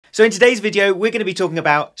So in today's video, we're going to be talking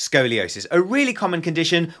about scoliosis, a really common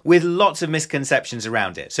condition with lots of misconceptions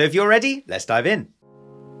around it. So if you're ready, let's dive in.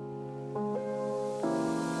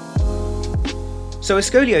 So a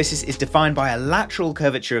scoliosis is defined by a lateral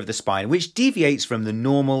curvature of the spine which deviates from the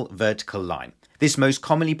normal vertical line. This most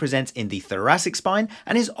commonly presents in the thoracic spine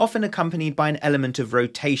and is often accompanied by an element of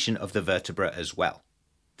rotation of the vertebra as well.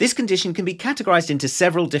 This condition can be categorized into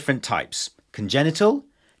several different types: congenital,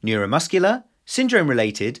 neuromuscular,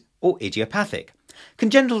 syndrome-related, or idiopathic.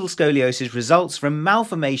 Congenital scoliosis results from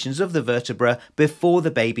malformations of the vertebra before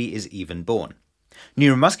the baby is even born.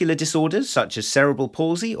 Neuromuscular disorders such as cerebral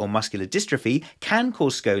palsy or muscular dystrophy can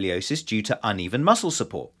cause scoliosis due to uneven muscle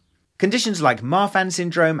support. Conditions like Marfan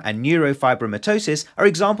syndrome and neurofibromatosis are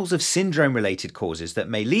examples of syndrome-related causes that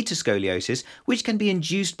may lead to scoliosis, which can be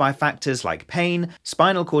induced by factors like pain,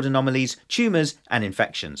 spinal cord anomalies, tumours, and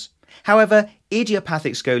infections. However,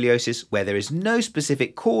 idiopathic scoliosis, where there is no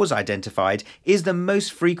specific cause identified, is the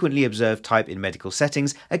most frequently observed type in medical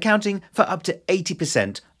settings, accounting for up to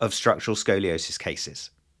 80% of structural scoliosis cases.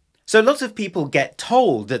 So lots of people get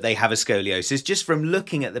told that they have a scoliosis just from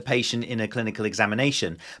looking at the patient in a clinical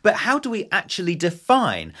examination. But how do we actually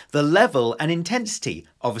define the level and intensity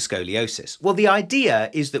of a scoliosis? Well, the idea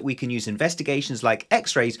is that we can use investigations like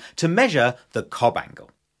X-rays to measure the Cobb angle.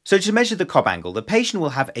 So to measure the Cobb angle, the patient will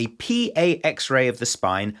have a PA X-ray of the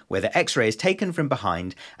spine where the X-ray is taken from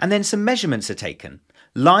behind and then some measurements are taken.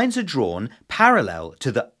 Lines are drawn parallel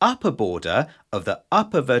to the upper border of the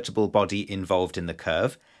upper vertebral body involved in the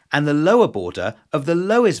curve and the lower border of the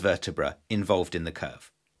lowest vertebra involved in the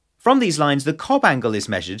curve. From these lines, the Cobb angle is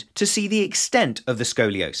measured to see the extent of the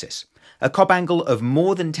scoliosis. A Cobb angle of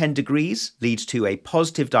more than 10 degrees leads to a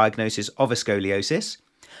positive diagnosis of a scoliosis.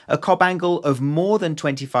 A Cobb angle of more than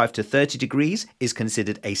 25 to 30 degrees is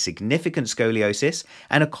considered a significant scoliosis,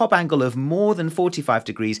 and a Cobb angle of more than 45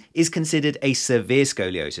 degrees is considered a severe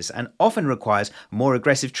scoliosis and often requires more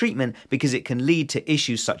aggressive treatment because it can lead to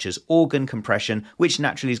issues such as organ compression, which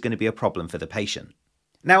naturally is going to be a problem for the patient.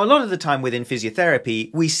 Now, a lot of the time within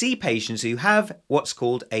physiotherapy, we see patients who have what's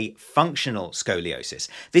called a functional scoliosis.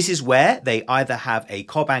 This is where they either have a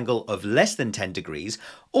Cobb angle of less than 10 degrees,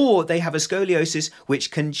 or they have a scoliosis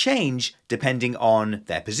which can change depending on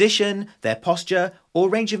their position, their posture, or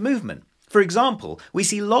range of movement. For example, we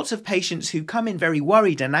see lots of patients who come in very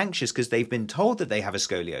worried and anxious because they've been told that they have a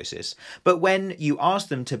scoliosis, but when you ask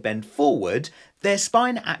them to bend forward, their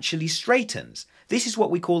spine actually straightens. This is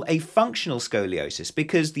what we call a functional scoliosis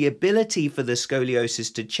because the ability for the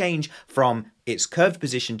scoliosis to change from its curved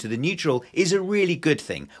position to the neutral is a really good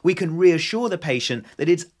thing. We can reassure the patient that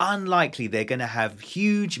it's unlikely they're going to have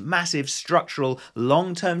huge, massive structural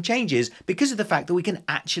long-term changes because of the fact that we can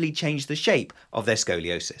actually change the shape of their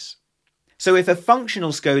scoliosis. So if a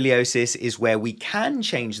functional scoliosis is where we can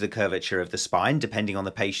change the curvature of the spine depending on the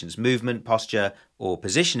patient's movement, posture, or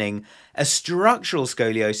positioning, a structural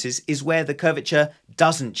scoliosis is where the curvature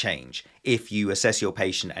doesn't change if you assess your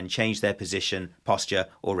patient and change their position, posture,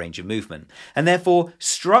 or range of movement. And therefore,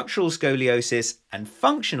 structural scoliosis and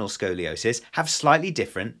functional scoliosis have slightly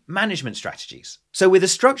different management strategies. So with a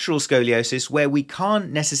structural scoliosis where we can't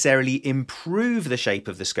necessarily improve the shape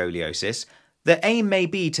of the scoliosis, the aim may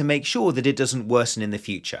be to make sure that it doesn't worsen in the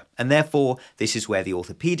future, and therefore this is where the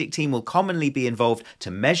orthopedic team will commonly be involved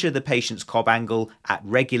to measure the patient's Cobb angle at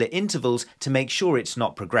regular intervals to make sure it's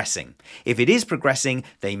not progressing. If it is progressing,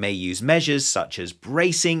 they may use measures such as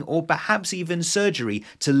bracing or perhaps even surgery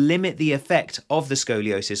to limit the effect of the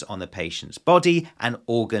scoliosis on the patient's body and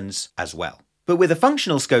organs as well. But with a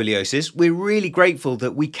functional scoliosis, we're really grateful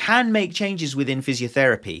that we can make changes within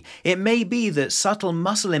physiotherapy. It may be that subtle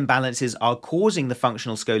muscle imbalances are causing the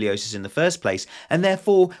functional scoliosis in the first place, and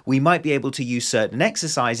therefore we might be able to use certain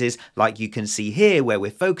exercises like you can see here where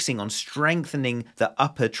we're focusing on strengthening the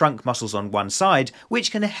upper trunk muscles on one side,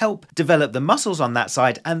 which can help develop the muscles on that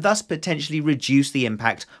side and thus potentially reduce the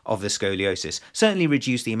impact of the scoliosis, certainly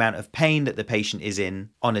reduce the amount of pain that the patient is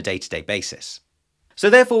in on a day-to-day basis. So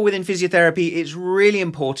therefore, within physiotherapy, it's really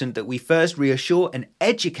important that we first reassure and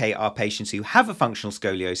educate our patients who have a functional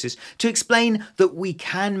scoliosis to explain that we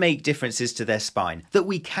can make differences to their spine, that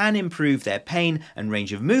we can improve their pain and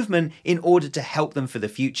range of movement in order to help them for the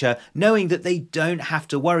future, knowing that they don't have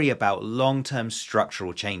to worry about long-term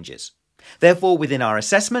structural changes. Therefore, within our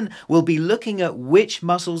assessment, we'll be looking at which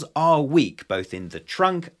muscles are weak, both in the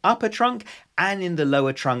trunk, upper trunk, and in the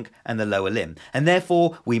lower trunk and the lower limb. And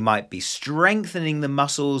therefore, we might be strengthening the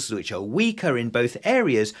muscles which are weaker in both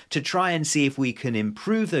areas to try and see if we can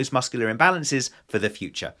improve those muscular imbalances for the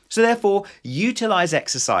future. So therefore, utilize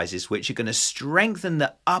exercises which are going to strengthen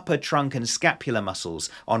the upper trunk and scapular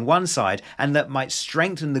muscles on one side, and that might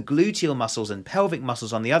strengthen the gluteal muscles and pelvic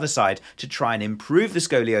muscles on the other side to try and improve the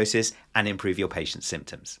scoliosis and improve your patient's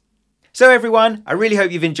symptoms. So everyone, I really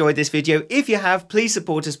hope you've enjoyed this video. If you have, please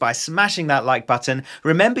support us by smashing that like button.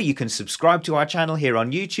 Remember, you can subscribe to our channel here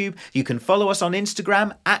on YouTube. You can follow us on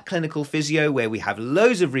Instagram at Clinical Physio, where we have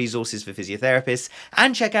loads of resources for physiotherapists,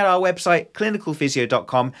 and check out our website,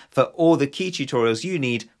 clinicalphysio.com, for all the key tutorials you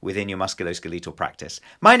need within your musculoskeletal practice.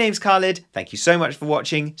 My name's Khalid. Thank you so much for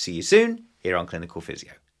watching. See you soon here on Clinical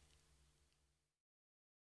Physio.